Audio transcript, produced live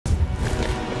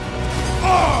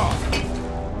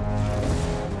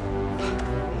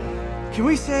Can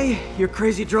we say your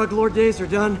crazy drug lord days are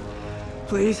done?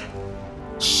 Please?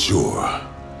 Sure.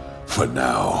 For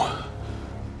now.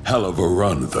 Hell of a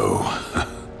run, though.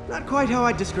 Not quite how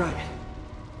I'd describe it.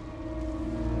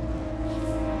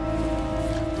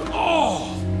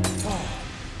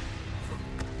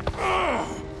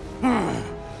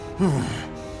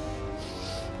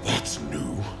 That's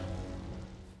new.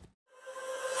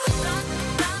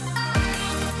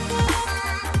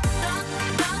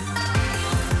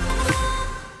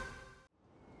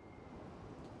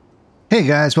 Hey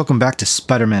guys, welcome back to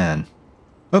Spider-Man.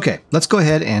 Okay, let's go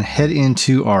ahead and head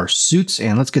into our suits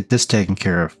and let's get this taken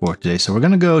care of for today. So we're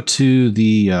going to go to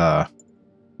the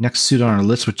next suit on our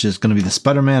list, which is going to be the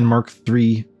Spider-Man Mark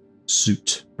III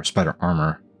suit, or Spider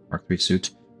Armor Mark III suit.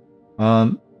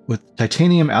 With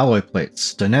titanium alloy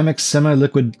plates, dynamic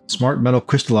semi-liquid smart metal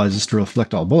crystallizes to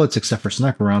reflect all bullets except for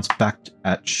sniper rounds backed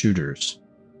at shooters.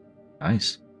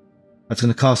 Nice. That's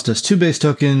going to cost us 2 base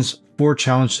tokens, 4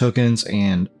 challenge tokens,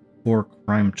 and 4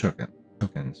 crime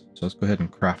tokens. So let's go ahead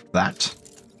and craft that.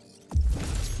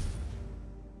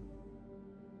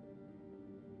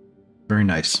 Very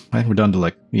nice. I think we're down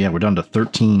to we're down to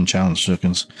 13 challenge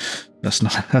tokens. That's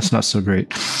not so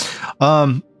great.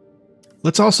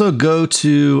 Let's also go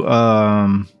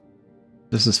to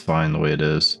this is fine the way it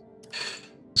is.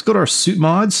 Let's go to our suit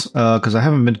mods, because I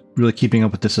haven't been really keeping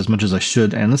up with this as much as I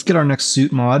should. And let's get our next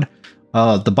suit mod.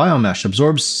 The biomesh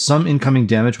absorbs some incoming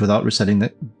damage without resetting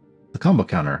the combo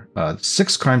counter.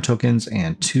 6 crime tokens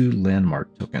and 2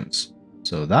 landmark tokens.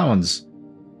 So that one's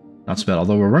not so bad,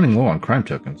 although we're running low on crime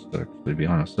tokens, to be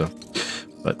honest. So,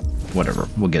 but whatever,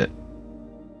 we'll get it.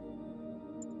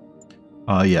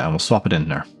 Yeah, and we'll swap it in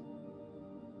there.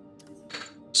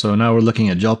 So now we're looking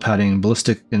at gel padding,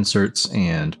 ballistic inserts,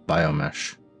 and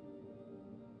biomesh.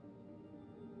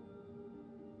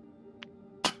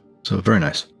 So very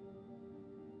nice.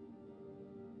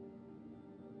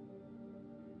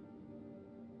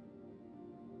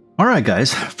 All right,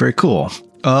 guys, very cool.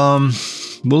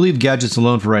 We'll leave gadgets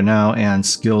alone for right now, and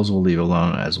skills we'll leave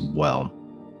alone as well.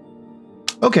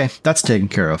 Okay, that's taken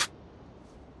care of.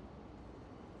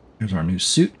 Here's our new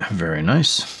suit. Very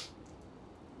nice.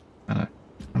 Kind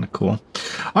of cool.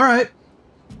 All right.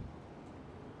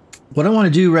 What I want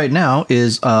to do right now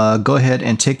is go ahead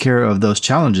and take care of those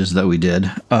challenges that we did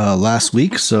last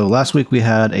week. So last week we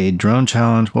had a drone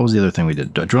challenge. What was the other thing we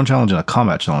did? A drone challenge and a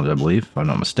combat challenge, I believe, if I'm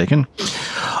not mistaken.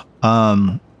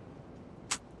 Out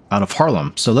of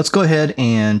Harlem. So let's go ahead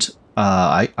and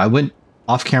I went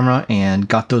off camera and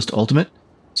got those to ultimate.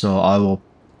 So I will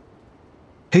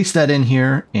paste that in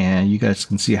here and you guys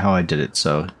can see how I did it.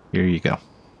 So here you go.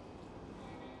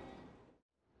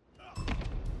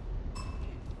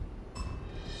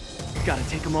 Gotta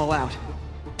take them all out.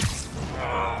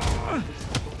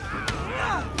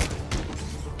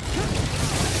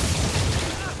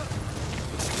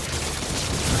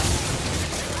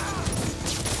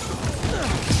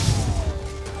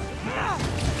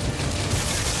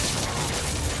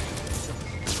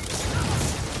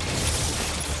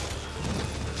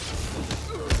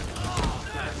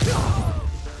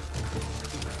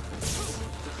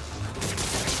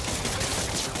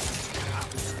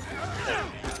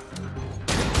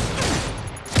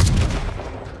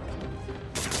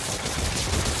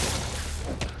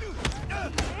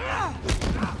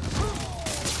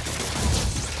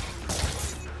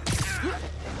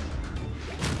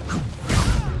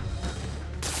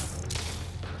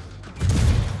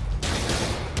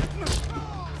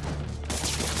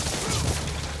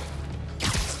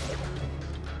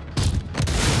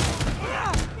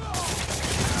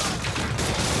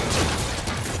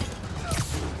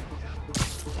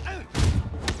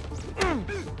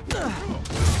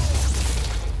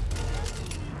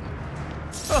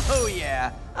 Oh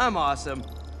yeah, I'm awesome.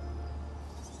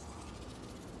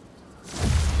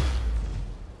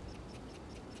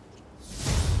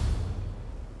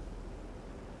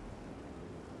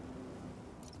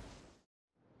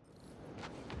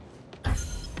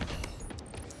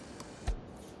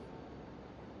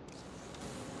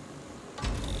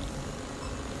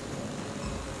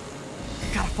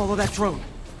 Gotta follow that drone.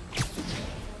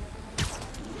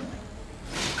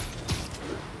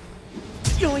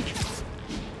 Yoink!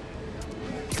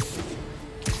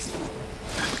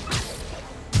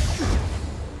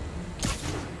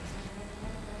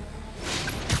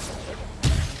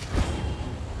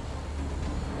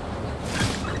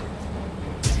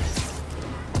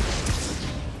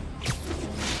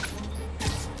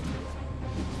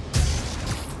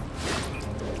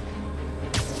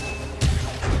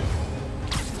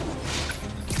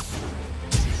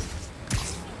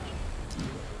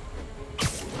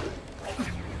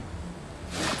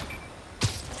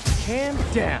 Hand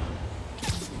down.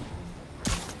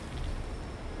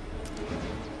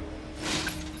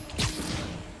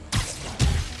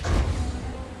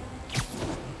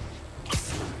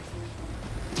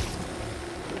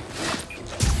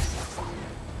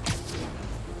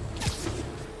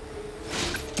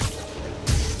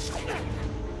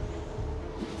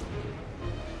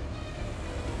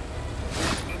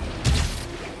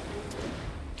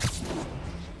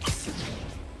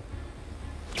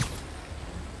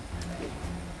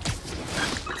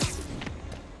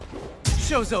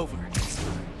 Show's over.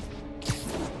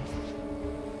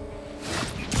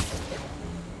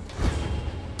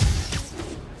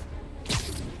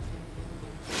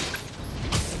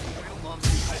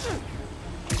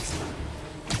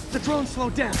 The drone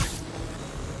slowed down. I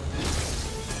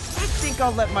think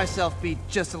I'll let myself be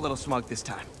just a little smug this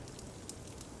time.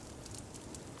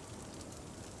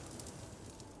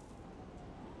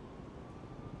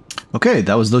 Okay,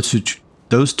 that was those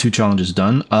two challenges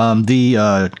done.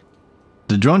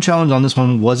 The drone challenge on this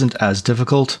one wasn't as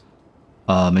difficult.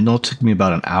 It only took me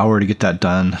about an hour to get that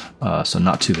done, so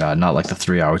not too bad. Not like the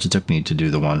 3 hours it took me to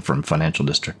do the one from Financial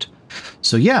District.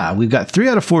 So yeah, we've got 3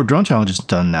 out of 4 drone challenges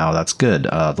done now. That's good.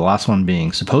 The last one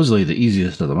being supposedly the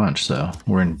easiest of the bunch, so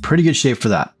we're in pretty good shape for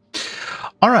that.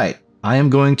 All right, I am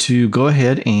going to go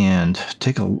ahead and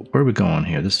take a... Where are we going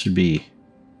here? This should be...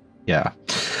 Yeah.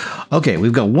 Okay,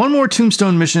 we've got one more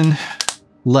Tombstone mission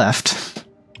left.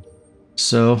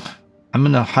 So I'm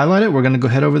going to highlight it. We're going to go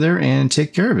head over there and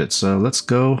take care of it. So let's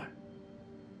go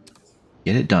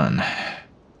get it done.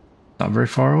 Not very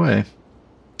far away.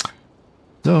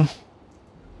 So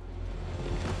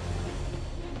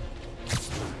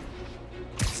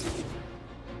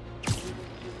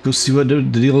go see what the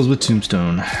deal is with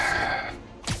Tombstone.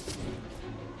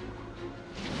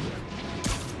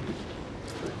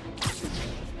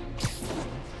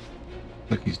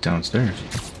 Look, he's downstairs.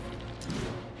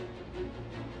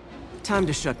 Time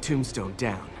to shut Tombstone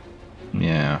down.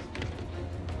 Yeah.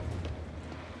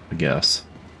 I guess.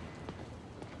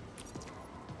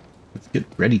 Let's get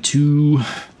ready to...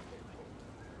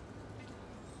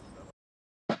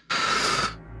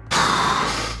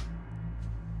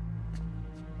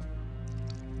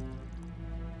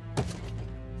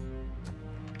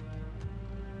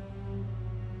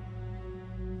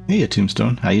 Hey,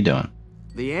 Tombstone. How you doing?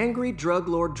 The angry drug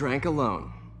lord drank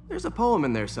alone. There's a poem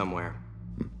in there somewhere.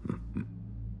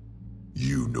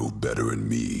 You know better than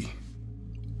me.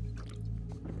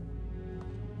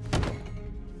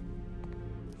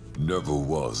 Never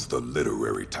was the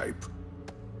literary type.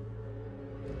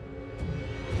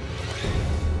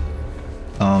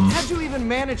 How'd you even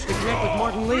manage to connect with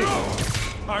Martin Lee?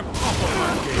 I'm up on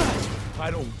my game.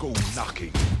 I don't go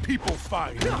knocking. People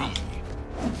find me.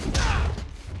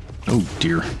 Oh,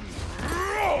 dear.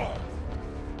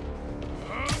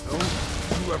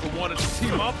 You ever wanted to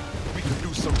team up? We can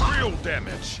do some real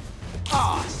damage.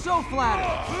 Ah, so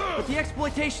flattered. But the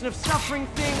exploitation of suffering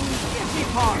thing gives me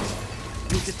pause.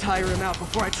 Need to tire him out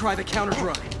before I try the counter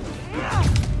drug.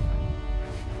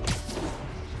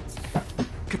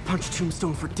 Could punch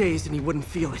Tombstone for days and he wouldn't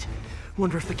feel it.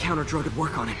 Wonder if the counter drug would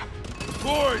work on him.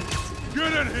 Boys,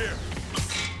 get in here.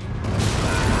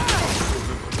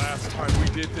 Remember last time we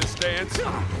did this dance?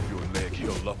 Your leg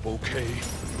healed up okay?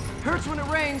 Hurts when it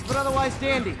rains, but otherwise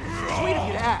dandy. Sweet of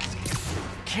you to ask.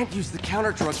 Can't use the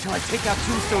counter drug till I take out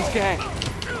Tombstone's gang.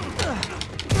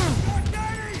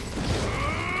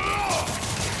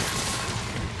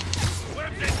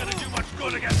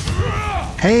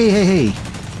 Hey, hey, hey.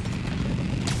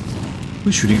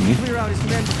 Who's shooting at me? Clear out his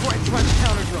men before I try the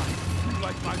counter drug. You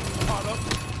like my spot up?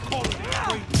 Call it a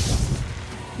wait.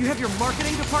 You have your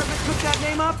marketing department cook that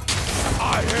name up?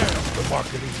 I am the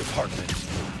marketing department.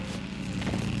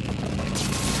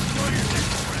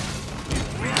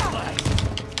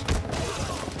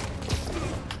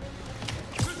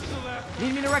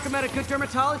 Need me to recommend a good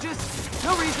dermatologist?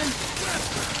 No reason.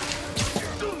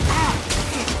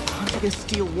 Punching a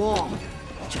steel wall,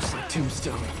 just like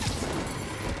Tombstone.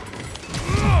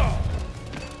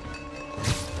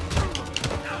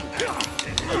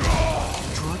 The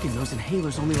drug in those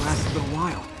inhalers only lasts a little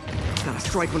while. Gotta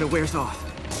strike when it wears off.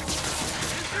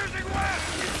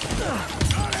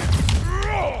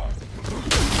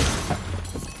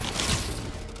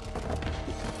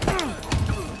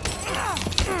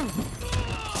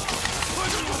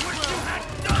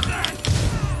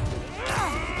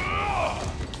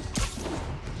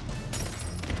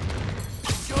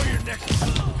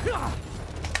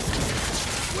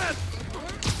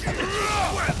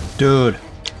 Dude.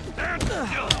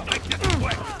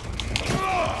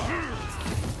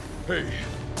 Hey,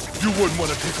 you wouldn't want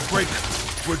to take a break,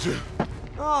 would you?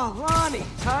 Oh, Lonnie,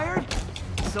 tired?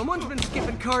 Someone's been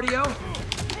skipping cardio.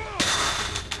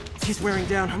 He's wearing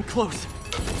down. I'm close.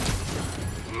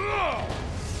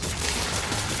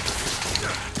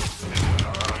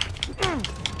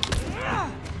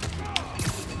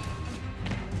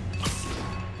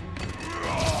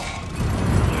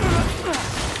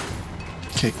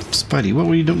 Okay, Spidey, what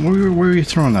were you doing? Where were you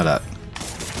throwing that at?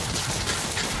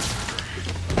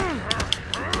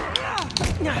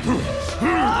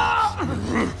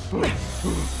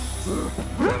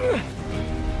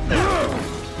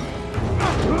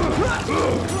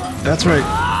 That's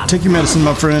right. Take your medicine,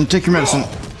 my friend. Take your medicine.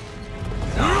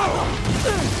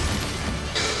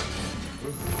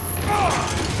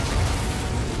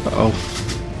 Uh-oh.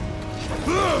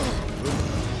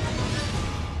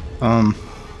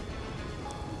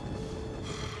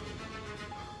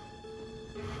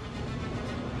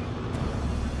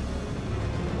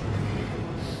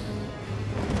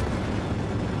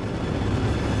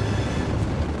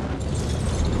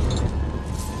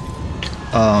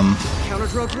 Counter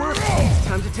drug work. It's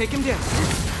time to take him down.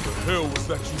 The hell was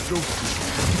that you joking?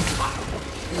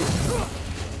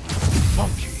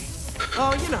 Monkey.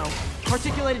 Oh, you know,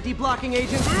 articulated deblocking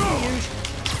agent.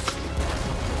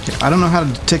 I don't know how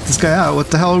to take this guy out. What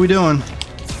the hell are we doing?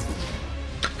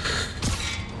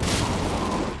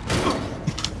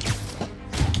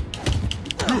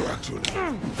 You actually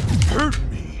hurt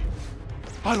me.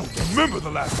 I don't remember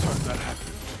the last time that happened.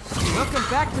 Welcome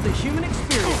back to the human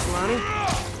experience, Lonnie.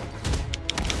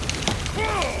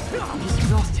 He's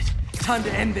exhausted. Time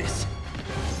to end this.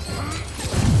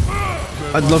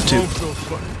 I'd love to.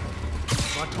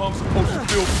 My tongue's supposed to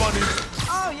feel funny.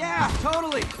 Oh yeah,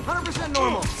 totally. 100%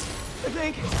 normal. I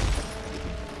think.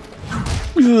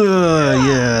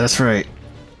 Yeah, that's right.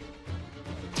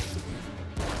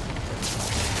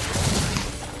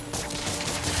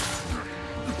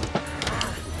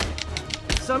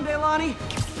 Someday, Lonnie,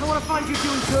 I want to find you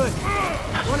doing good.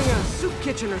 Running a soup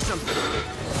kitchen or something.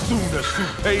 Soon as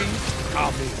soup pays,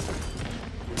 I'm in.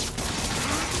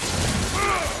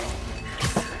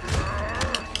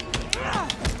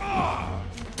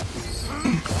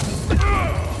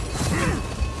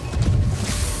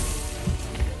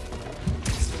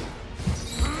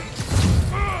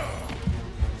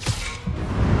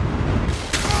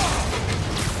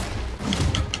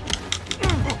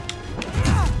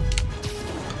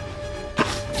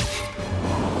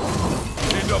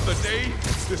 End of the day,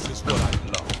 this is what I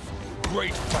love.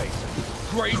 Great fight,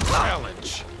 great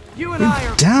challenge. You and I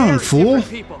are down, very fool. different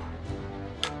people.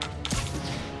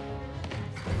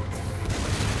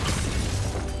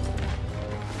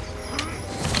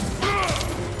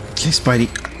 Okay, Spidey,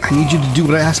 I need you to do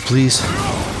what I ask, please.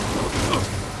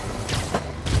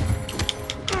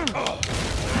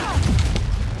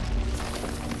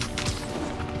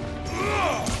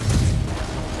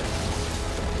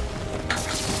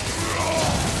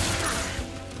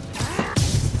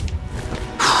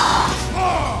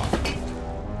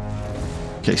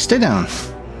 Okay, stay down.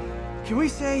 Can we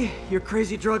say your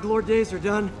crazy drug lord days are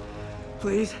done?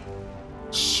 Please?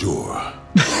 Sure.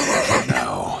 For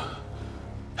now.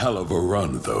 Hell of a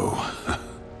run, though.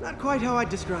 Not quite how I'd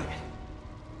describe it.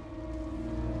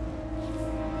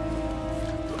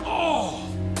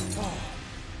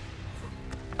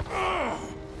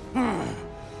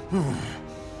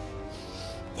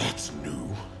 That's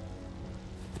new.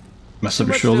 Mess up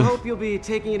your Much to shoulder. hope you'll be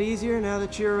taking it easier now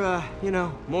that you're, you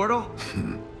know, mortal?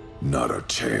 Not a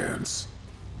chance.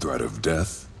 Threat of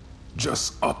death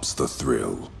just ups the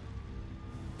thrill.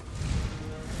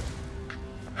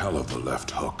 Hell of a left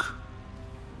hook.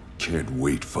 Can't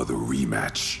wait for the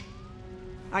rematch.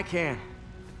 I can.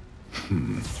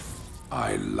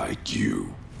 I like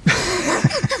you.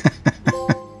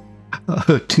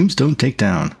 Tombstone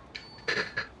takedown.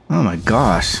 Oh my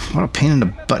gosh, what a pain in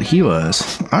the butt he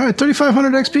was. Alright,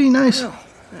 3,500 XP, nice. Well,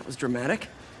 that was dramatic.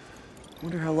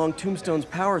 Wonder how long Tombstone's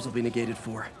powers will be negated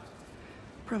for.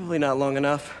 Probably not long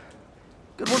enough.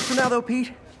 Good work for now, though,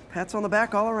 Pete. Pats on the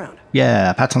back all around.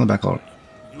 Yeah, pats on the back. All.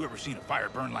 You ever seen a fire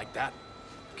burn like that?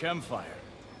 Chemfire.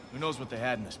 Who knows what they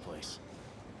had in this place?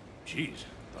 Jeez,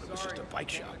 thought it was just a bike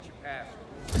shop.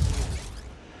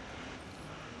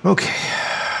 Okay.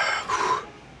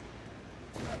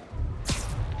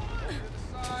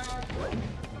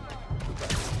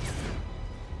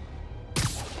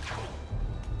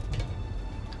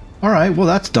 All right, well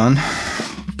that's done.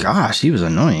 Gosh, he was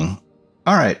annoying.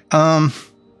 All right, I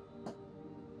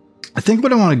think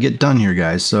what I want to get done here,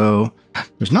 guys. So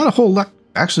there's not a whole lot,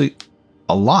 actually,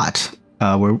 a lot.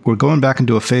 We're going back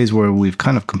into a phase where we've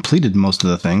kind of completed most of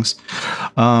the things.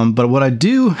 But what I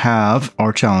do have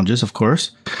are challenges, of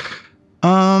course.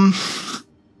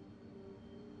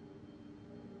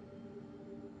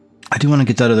 I do want to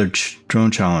get that other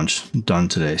drone challenge done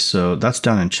today. So that's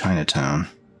down in Chinatown,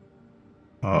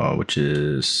 which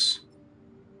is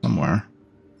somewhere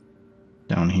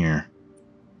down here.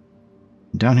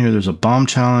 Down here, there's a bomb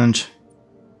challenge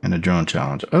and a drone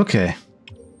challenge. Okay,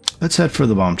 let's head for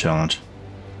the bomb challenge.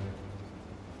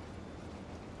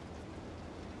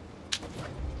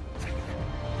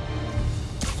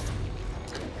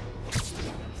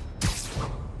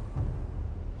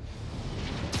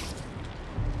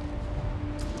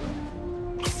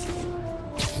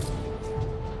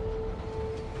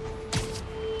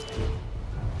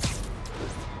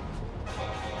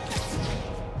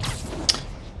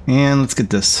 And let's get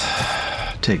this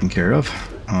taken care of.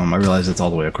 I realize it's all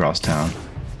the way across town.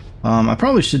 I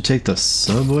probably should take the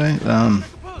subway. Hang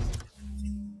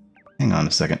on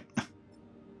a second.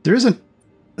 There is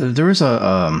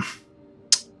a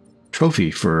trophy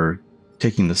for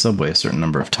taking the subway a certain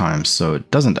number of times, so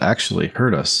it doesn't actually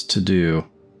hurt us to do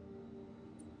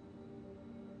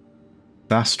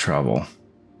fast travel.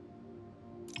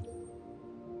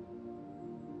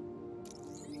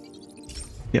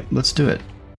 Yep, let's do it.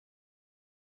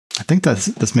 I think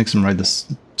this makes him ride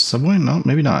this subway? No,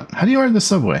 maybe not. How do you ride the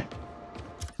subway?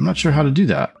 I'm not sure how to do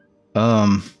that.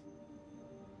 I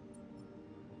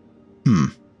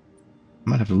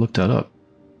might have to look that up.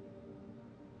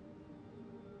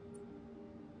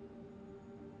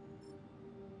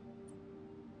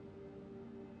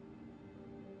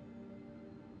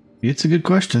 It's a good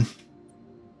question.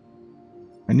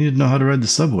 I need to know how to ride the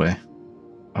subway.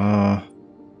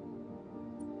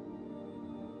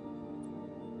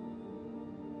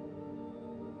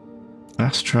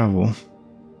 Fast travel.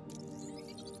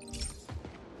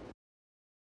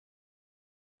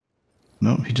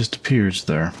 No, he just appears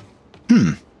there.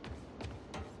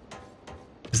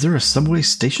 Is there a subway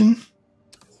station?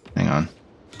 Hang on.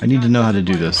 I need to know how to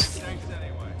do this.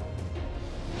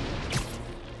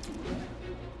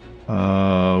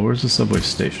 Where's the subway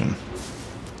station?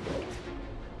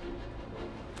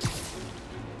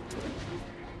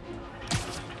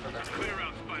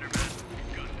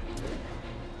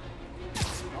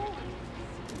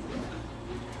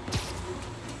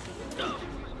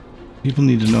 People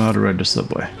need to know how to ride the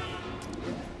subway.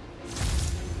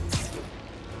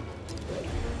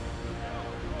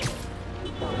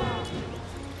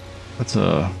 That's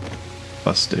a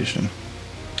bus station.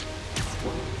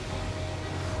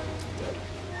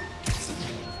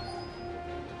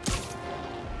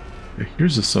 Okay,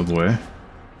 here's a subway.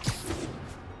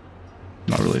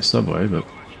 Not really a subway, but...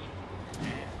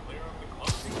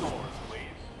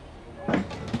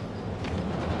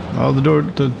 Oh,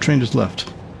 the train just left.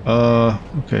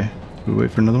 Okay. We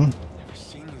wait for another one? Never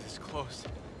seen you this close.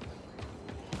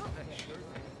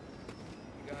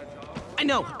 I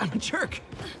know, I'm a jerk.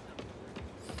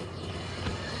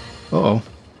 Uh-oh.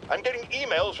 I'm getting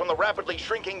emails from the rapidly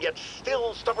shrinking yet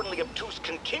still stubbornly obtuse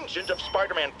contingent of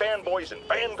Spider-Man fanboys and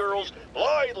fangirls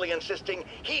blithely insisting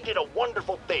he did a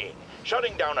wonderful thing,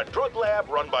 shutting down a drug lab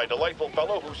run by a delightful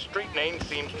fellow whose street name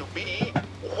seems to be,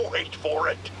 wait for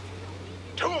it,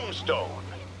 Tombstone.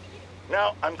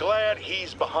 Now, I'm glad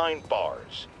he's behind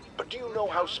bars, but do you know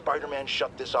how Spider-Man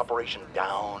shut this operation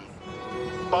down?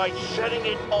 By setting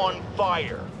it on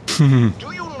fire.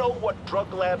 Do you know what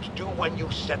drug labs do when you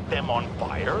set them on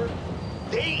fire?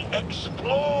 They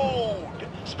explode!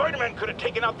 Spider-Man could have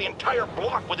taken out the entire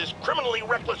block with his criminally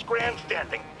reckless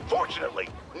grandstanding. Fortunately,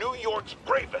 New York's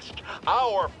bravest,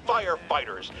 our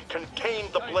firefighters,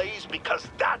 contained the blaze because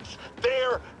that's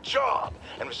their job.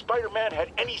 And if Spider-Man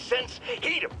had any sense,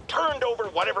 he'd have turned over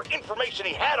whatever information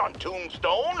he had on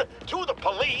Tombstone to the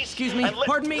police. Excuse me, and let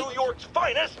pardon me? New York's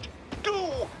finest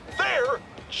do their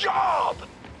job.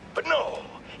 But no,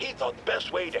 he thought the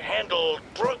best way to handle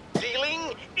drug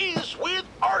dealing is with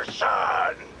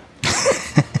arson.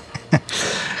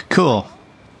 Cool.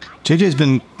 JJ's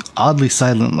been oddly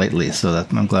silent lately, so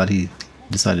that I'm glad he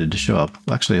decided to show up.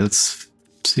 Actually, let's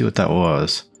see what that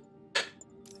was.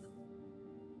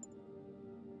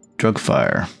 Drug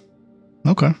fire.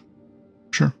 Okay.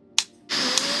 Sure.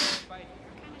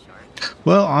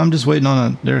 Well, I'm just waiting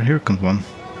on a... Here comes one.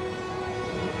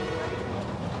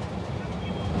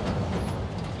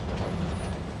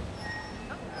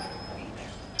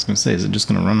 I was gonna say, is it just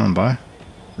gonna run on by?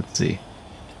 Let's see.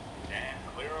 And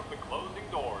clear up the closing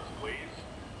doors, please.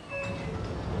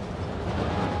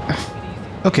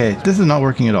 Okay, this is not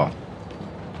working at all.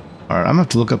 Alright, I'm gonna have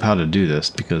to look up how to do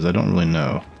this because I don't really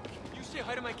know. You say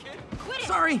hi to my kid?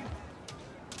 Sorry.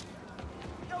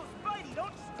 Yo, Spidey,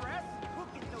 don't stress. We'll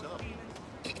get those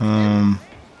demons.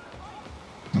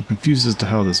 I'm confused as to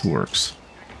how this works.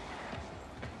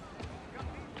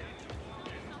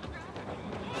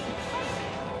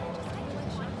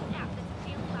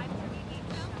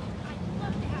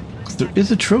 There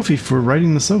is a trophy for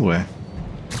riding the subway.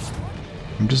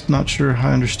 I'm just not sure how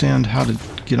I understand how to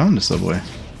get on the subway.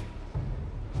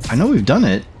 I know we've done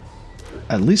it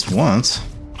at least once.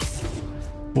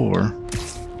 Or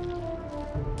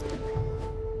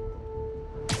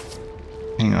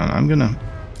hang on, I'm gonna.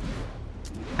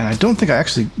 And I don't think I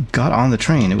actually got on the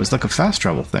train. It was like a fast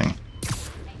travel thing.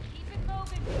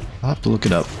 I'll have to look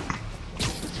it up.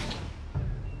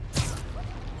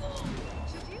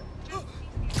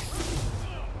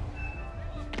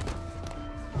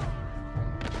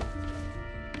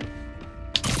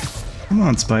 Come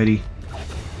on, Spidey.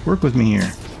 Work with me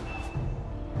here.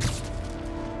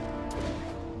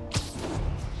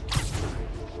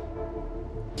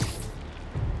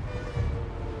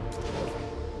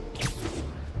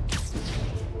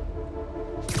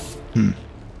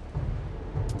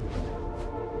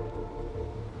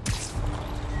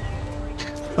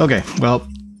 Okay, well,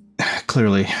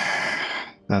 clearly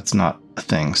that's not a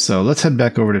thing. So let's head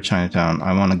back over to Chinatown.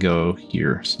 I want to go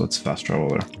here, so let's fast travel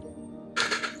there.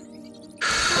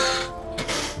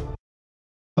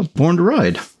 Oh, Born to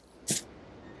Ride.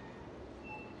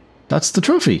 That's the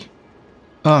trophy.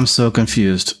 Oh, I'm so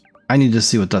confused. I need to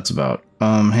see what that's about.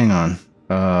 Hang on.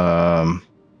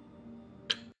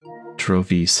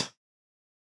 Trophies.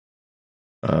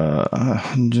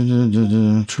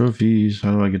 Trophies.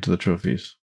 How do I get to the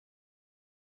trophies?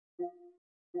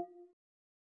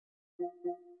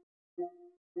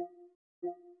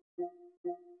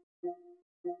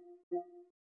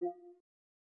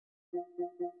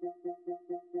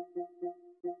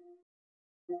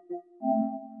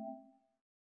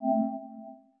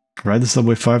 Ride the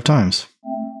subway 5 times.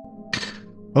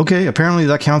 Okay, apparently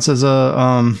that counts as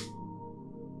a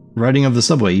riding of the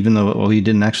subway, even though, well, he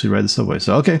didn't actually ride the subway.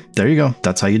 So okay, there you go.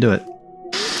 That's how you do it.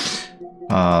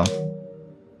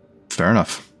 Fair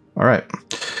enough. All right.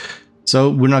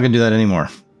 So we're not gonna do that anymore.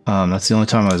 That's the only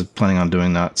time I was planning on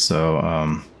doing that.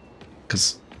 So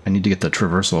because I need to get the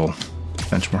traversal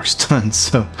benchmarks done.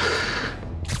 So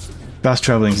fast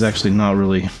traveling is actually not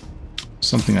really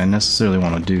something I necessarily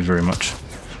want to do very much.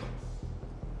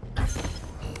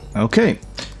 Okay.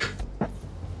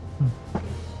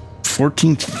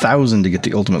 14,000 to get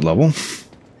the ultimate level.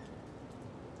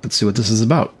 Let's see what this is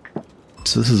about.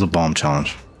 So this is a bomb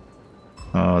challenge.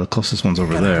 The closest one's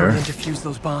over there. Hurry and defuse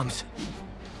those bombs.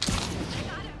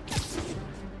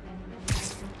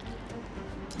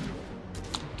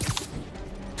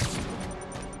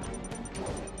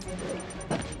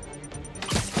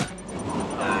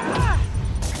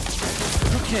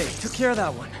 Okay, took care of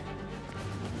that one.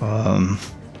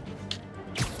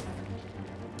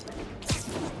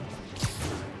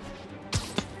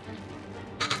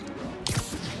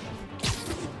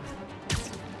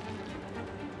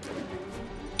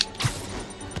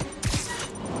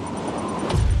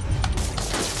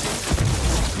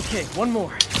 Okay, one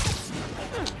more.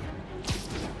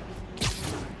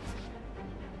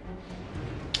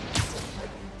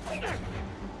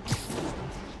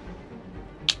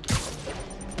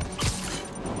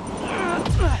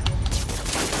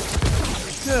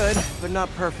 Good, but not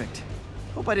perfect.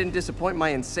 Hope I didn't disappoint my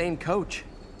insane coach.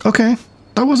 Okay,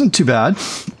 that wasn't too bad.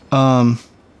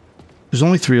 There's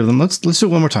only 3 of them. Let's do it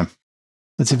one more time.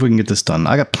 Let's see if we can get this done.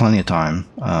 I got plenty of time.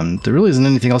 There really isn't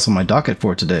anything else on my docket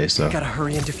for today, so. Gotta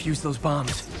hurry and defuse those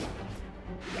bombs.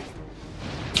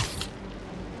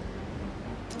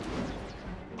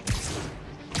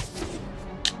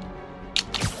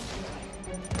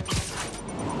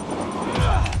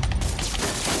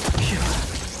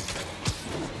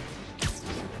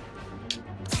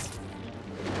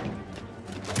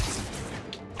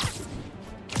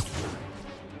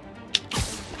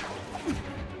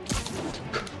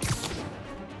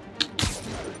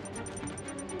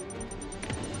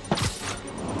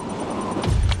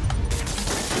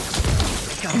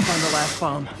 Gotta find the last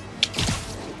bomb.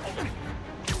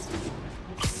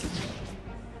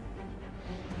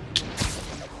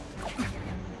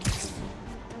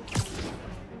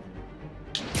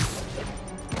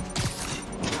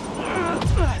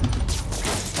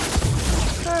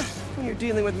 When you're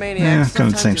dealing with maniacs, kind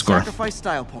of the same sometimes you score. sacrifice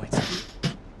style points.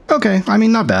 Okay, I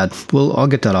mean, not bad. I'll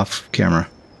get that off camera.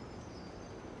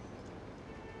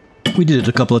 We did it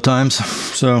a couple of times,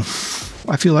 so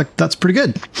I feel like that's pretty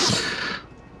good.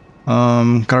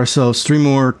 Got ourselves 3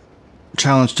 more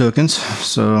challenge tokens,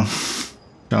 so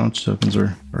challenge tokens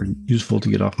are useful to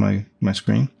get off my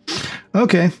screen.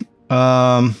 Okay,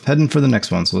 heading for the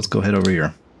next one, so let's go head over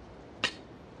here.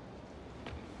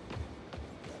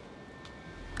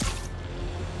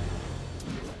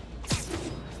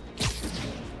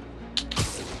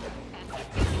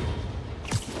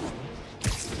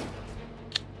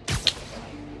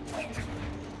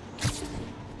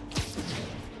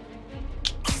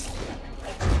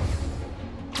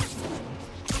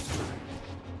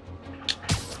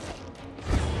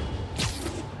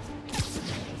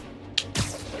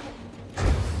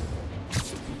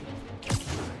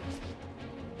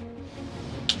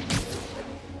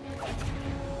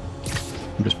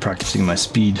 I'm just practicing my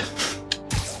speed.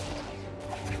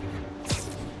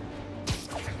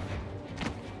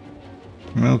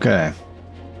 Okay.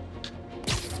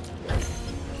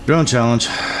 Drone challenge.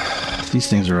 These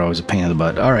things are always a pain in the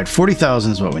butt. Alright,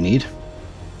 40,000 is what we need.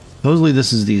 Supposedly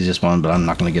this is the easiest one, but I'm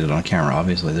not going to get it on camera,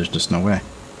 obviously. There's just no way.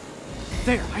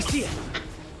 There, I see it.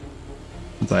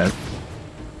 I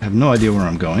have no idea where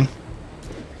I'm going.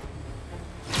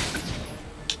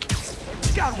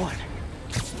 Got one.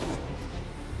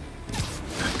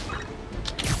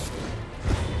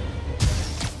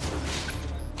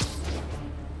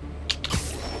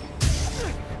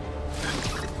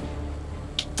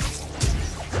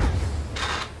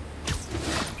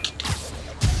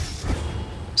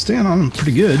 Staying on them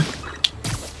pretty good.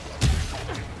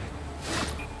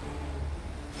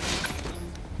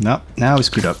 Nope, now we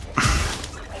screwed up.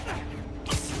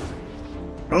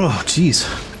 Oh, jeez.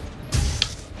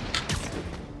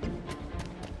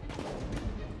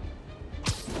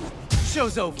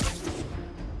 Show's over.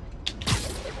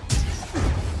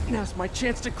 Now's my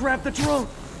chance to grab the drone.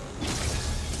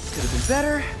 Could have been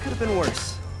better, could have been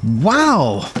worse.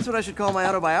 Wow! That's what I should call my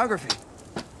autobiography.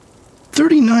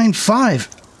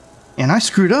 39.5. And I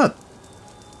screwed up.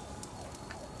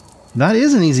 That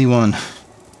is an easy one.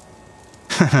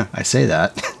 I say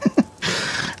that.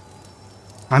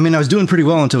 I mean, I was doing pretty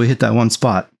well until we hit that one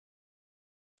spot.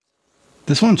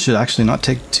 This one should actually not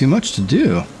take too much to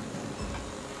do.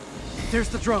 There's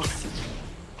the drone.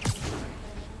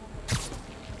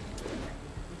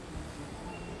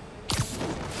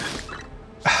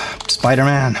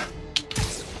 Spider-Man.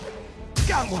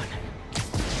 Got one.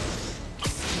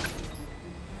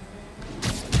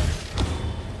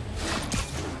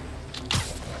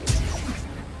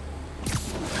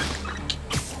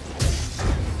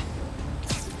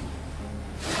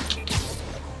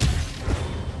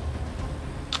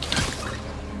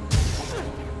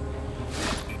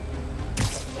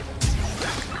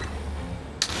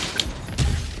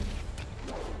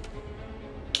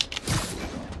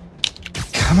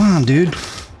 Come on, dude.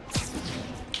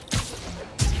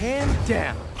 Hand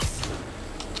down.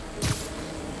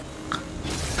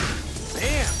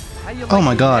 Bam. How you Oh my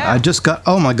like god, that? I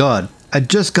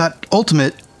just got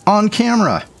ultimate on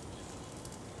camera.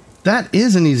 That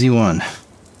is an easy one.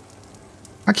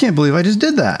 I can't believe I just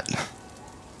did that.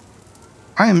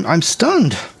 I'm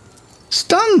stunned.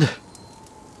 Stunned.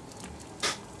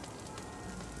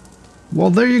 Well,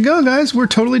 there you go, guys. We're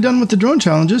totally done with the drone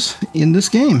challenges in this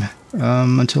game.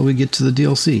 Until we get to the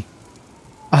DLC.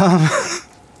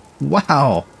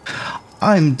 Wow.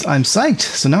 I'm psyched.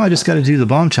 So now I just got to do the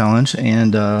bomb challenge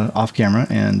and off camera,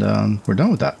 and we're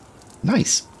done with that.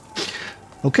 Nice.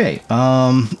 Okay.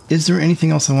 Is there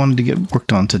anything else I wanted to get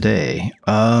worked on today?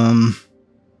 Let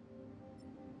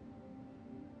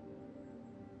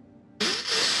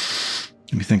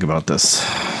me think about this.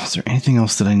 Is there anything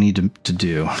else that I need to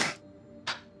do?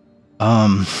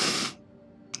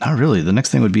 Not really. The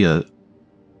next thing would be a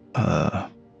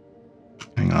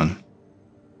hang on.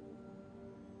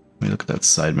 Let me look at that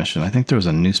side mission. I think there was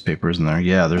a newspaper, isn't there?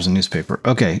 Yeah, there's a newspaper.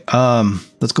 Okay,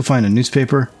 let's go find a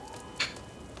newspaper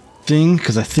thing,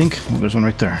 because I think there's one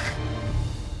right there.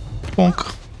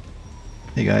 Bonk.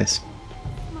 Hey guys.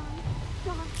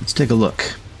 Let's take a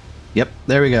look. Yep,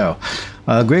 there we go.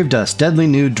 Grave dust, deadly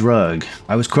new drug.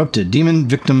 I was corrupted. Demon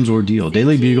victims ordeal.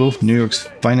 Daily Bugle, New York's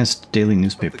finest daily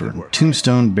newspaper.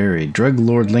 Tombstone buried. Drug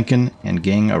lord Lincoln and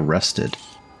gang arrested.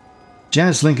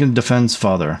 Janice Lincoln defends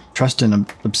father. Trust in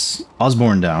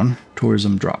Osborne down.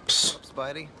 Tourism drops.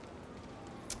 Spidey?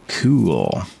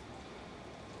 Cool.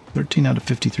 13 out of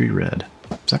 53 red.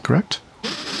 Is that correct?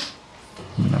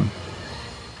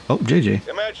 Oh, JJ.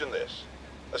 Imagine this.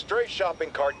 A stray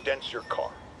shopping cart dents your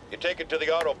car. You take it to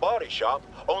the auto body shop,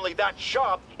 only that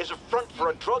shop is a front for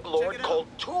a drug lord called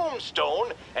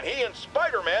Tombstone, and he and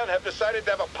Spider-Man have decided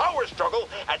to have a power struggle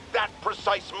at that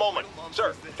precise moment.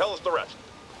 Sir, tell us the rest.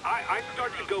 I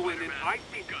start to go in and I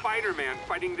see Spider-Man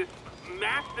fighting this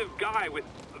massive guy with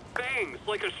fangs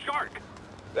like a shark.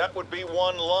 That would be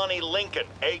one Lonnie Lincoln,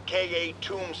 a.k.a.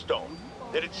 Tombstone.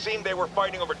 Did it seem they were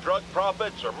fighting over drug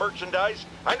profits or merchandise?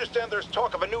 I understand there's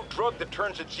talk of a new drug that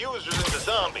turns its users into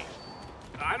zombies.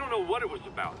 I don't know what it was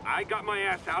about. I got my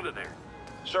ass out of there.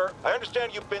 Sir, I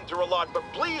understand you've been through a lot, but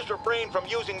please refrain from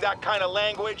using that kind of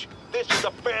language. This is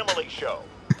a family show.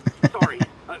 Sorry.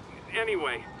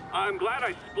 Anyway, I'm glad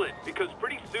I split, because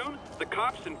pretty soon, the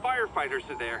cops and firefighters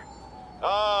are there.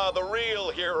 Ah, the real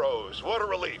heroes. What a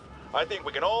relief. I think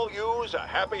we can all use a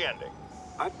happy ending.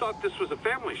 I thought this was a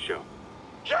family show.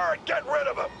 Jared, get rid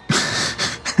of him!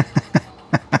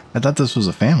 I thought this was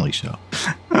a family show.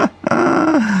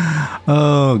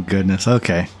 Oh, goodness.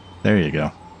 Okay. There you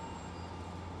go.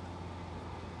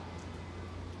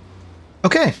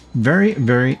 Okay, very,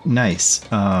 very nice.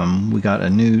 We got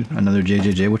another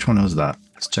JJJ. Which one was that?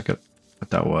 Let's check out what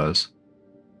that was.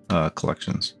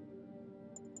 Collections.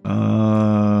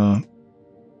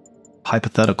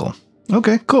 Hypothetical.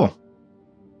 Okay, cool.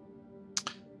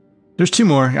 There's 2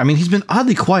 more. I mean, he's been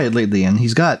oddly quiet lately, and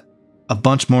he's got a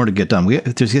bunch more to get done. He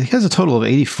has a total of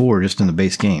 84 just in the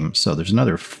base game, so there's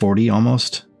another 40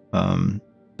 almost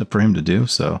for him to do.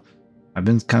 So I've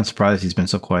been kind of surprised he's been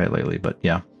so quiet lately, but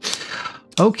yeah.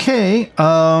 Okay,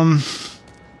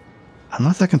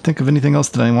 unless I can think of anything else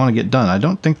that I want to get done. I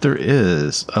don't think there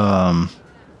is.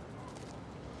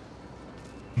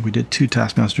 We did 2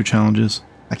 Taskmaster challenges.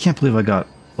 I can't believe I got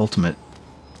Ultimate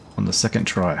on the second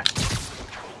try.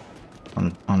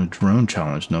 On a drone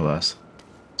challenge, no less.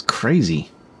 It's crazy.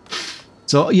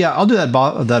 So yeah, I'll do that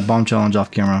bomb challenge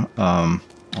off camera.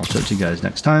 I'll show it to you guys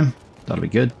next time. That'll be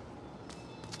good.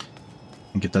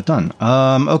 And get that done.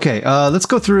 Okay, let's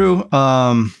go through.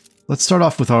 Let's start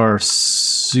off with our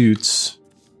suits.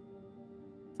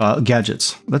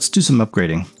 Gadgets. Let's do some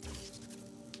upgrading.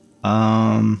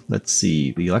 Let's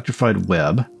see. The electrified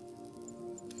web.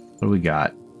 What do we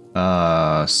got?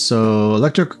 So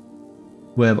electric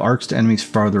web arcs to enemies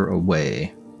farther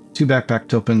away. 2 backpack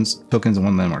tokens and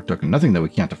 1 landmark token. Nothing that we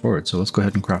can't afford, so let's go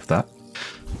ahead and craft that.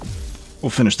 We'll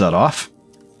finish that off.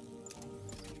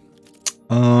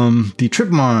 The trip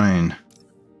mine.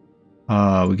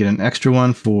 We get an extra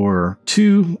one for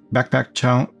 2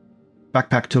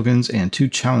 backpack tokens and 2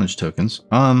 challenge tokens.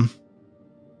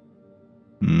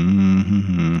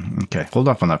 Okay, hold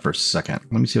off on that for a second.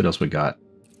 Let me see what else we got.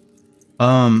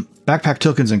 Backpack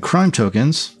tokens and crime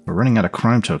tokens. We're running out of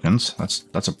crime tokens.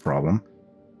 That's a problem.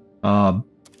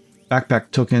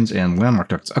 Backpack tokens and landmark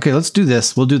tokens. Okay, let's do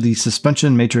this. We'll do the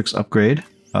suspension matrix upgrade.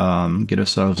 Get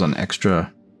ourselves an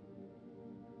extra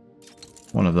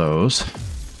one of those.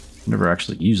 Never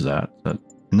actually use that, but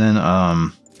and then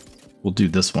we'll do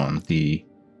this one, the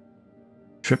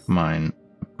trip mine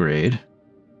upgrade,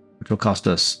 which will cost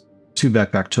us 2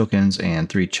 backpack tokens and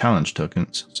 3 challenge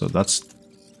tokens. So that's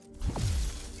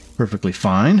perfectly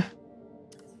fine.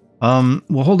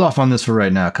 We'll hold off on this for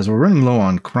right now because we're running low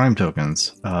on crime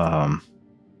tokens. And I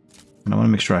want to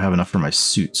make sure I have enough for my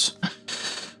suits.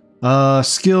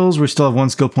 Skills, we still have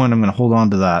 1 skill point. I'm going to hold on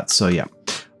to that. So yeah.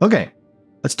 Okay,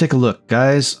 let's take a look,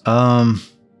 guys.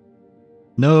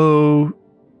 No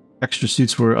extra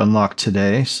suits were unlocked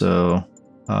today, so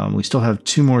we still have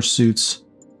 2 more suits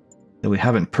that we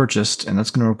haven't purchased, and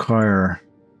that's going to require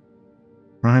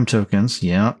crime tokens.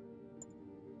 Yeah.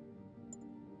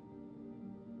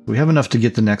 We have enough to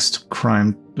get the next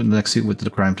suit with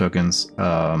the crime tokens.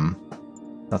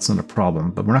 That's not a problem,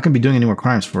 but we're not going to be doing any more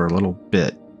crimes for a little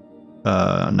bit.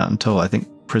 Not until, I think,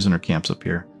 prisoner camp's up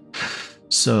here.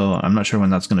 So I'm not sure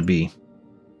when that's going to be.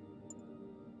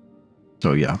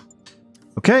 So yeah.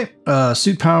 Okay,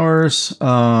 suit powers.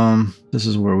 This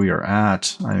is where we are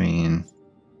at. I mean,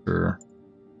 sure.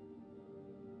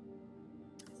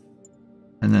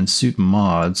 And then suit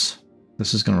mods.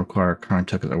 This is going to require crime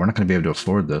tokens. We're not going to be able to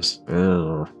afford this.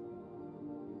 Ugh.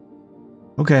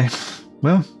 Okay,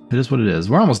 well, it is what it is.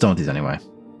 We're almost done with these anyway.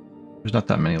 There's not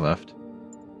that many left.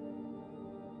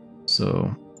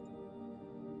 So,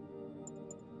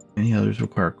 any others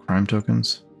require crime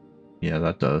tokens? Yeah,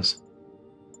 that does.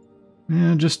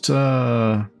 Yeah, just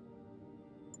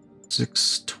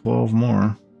 6, 12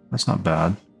 more. That's not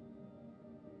bad.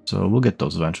 So we'll get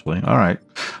those eventually. All right.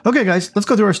 Okay, guys, let's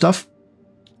go through our stuff.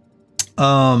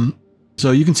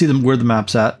 So you can see where the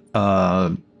map's at.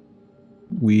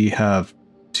 We have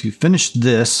to finish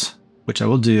this, which I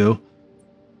will do.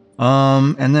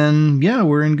 And then, yeah,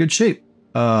 we're in good shape.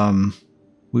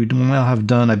 We now have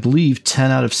done, I believe, 10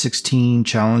 out of 16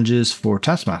 challenges for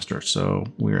Taskmaster. So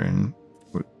we're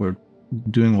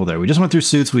doing well there. We just went through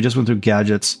suits. We just went through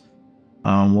gadgets.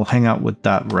 We'll hang out with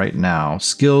that right now.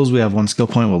 Skills, we have 1 skill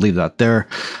point. We'll leave that there.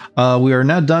 We are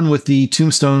now done with the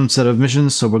Tombstone set of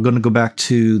missions, so we're going to go back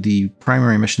to the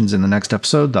primary missions in the next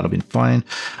episode. That'll be fine.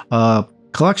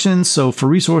 Collections, so for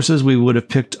resources, we would have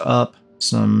picked up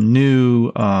some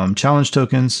new challenge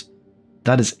tokens.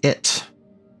 That is it.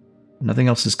 Nothing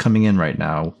else is coming in right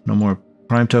now. No more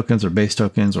prime tokens or base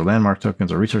tokens or landmark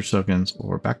tokens or research tokens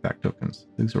or backpack tokens.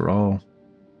 These are all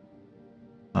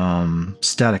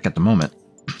static at the moment.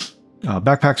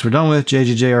 Backpacks we're done with.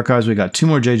 JJJ archives, we got 2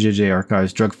 more JJJ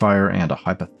archives, drug fire and a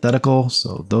hypothetical,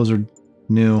 so those are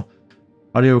new.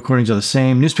 Audio recordings are the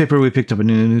same. Newspaper, we picked up a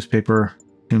new newspaper.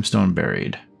 Tombstone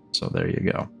buried, so there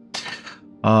you go.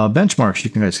 Benchmarks, you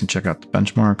guys can check out the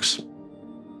benchmarks.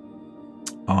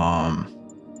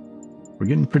 we're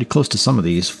getting pretty close to some of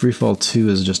these. Freefall 2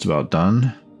 is just about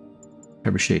done.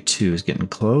 Trebuchet 2 is getting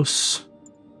close.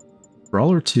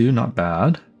 Brawler 2, not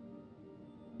bad.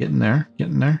 Getting there,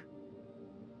 getting there.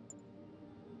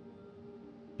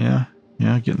 Yeah,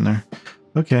 getting there.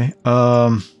 Okay,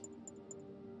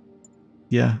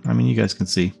 yeah, I mean, you guys can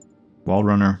see. Wall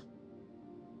Runner,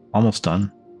 almost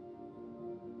done.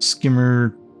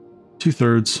 Skimmer,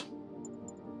 2/3.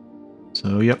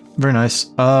 So, yep, very nice.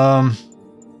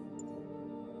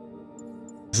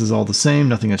 This is all the same.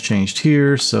 Nothing has changed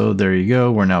here. So there you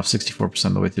go. We're now 64%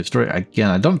 of the way through the story. Again,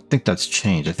 I don't think that's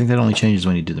changed. I think that only changes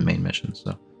when you do the main mission.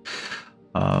 So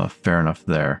fair enough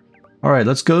there. All right,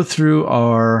 let's go through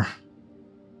our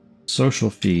social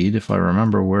feed. If I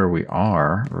remember where we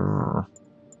are.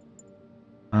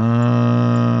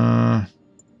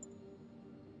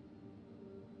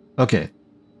 Okay.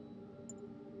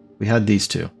 We had these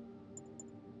two.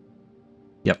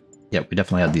 Yep, we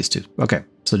definitely had these two. Okay.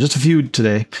 So just a few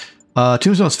today.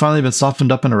 Tombstone has finally been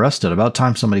softened up and arrested. About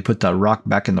time somebody put that rock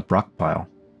back in the rock pile.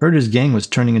 Heard his gang was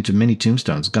turning into mini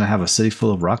Tombstones, gonna have a city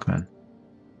full of rockmen.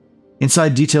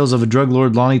 Inside details of a drug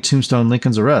lord Lonnie Tombstone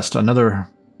Lincoln's arrest. Another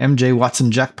MJ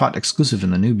Watson jackpot exclusive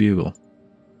in the new Bugle.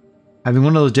 Having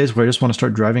one of those days where I just want to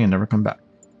start driving and never come back.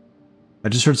 I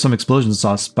just heard some explosions and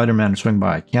saw Spider-Man swing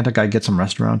by. Can't a guy get some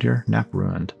rest around here? Nap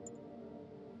ruined.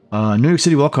 New York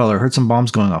City wall caller. Heard some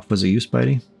bombs going off. Was it you,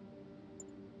 Spidey?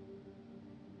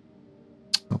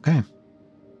 Okay.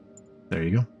 There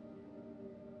you go.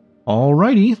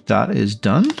 Alrighty, that is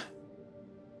done.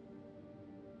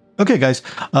 Okay, guys.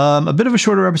 A bit of a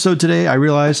shorter episode today, I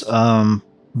realize.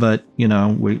 But, you know,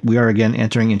 we are again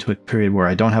entering into a period where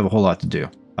I don't have a whole lot to do.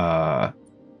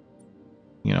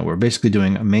 You know, we're basically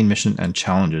doing a main mission and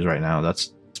challenges right now.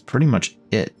 That's pretty much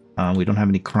it. We don't have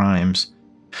any crimes.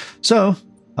 So,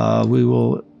 we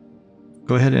will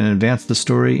go ahead and advance the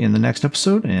story in the next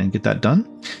episode and get that done.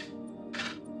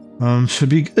 Should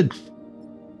be good.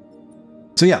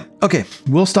 So yeah, okay.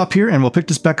 We'll stop here and we'll pick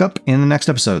this back up in the next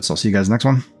episode. So I'll see you guys next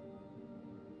one.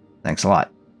 Thanks a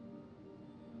lot.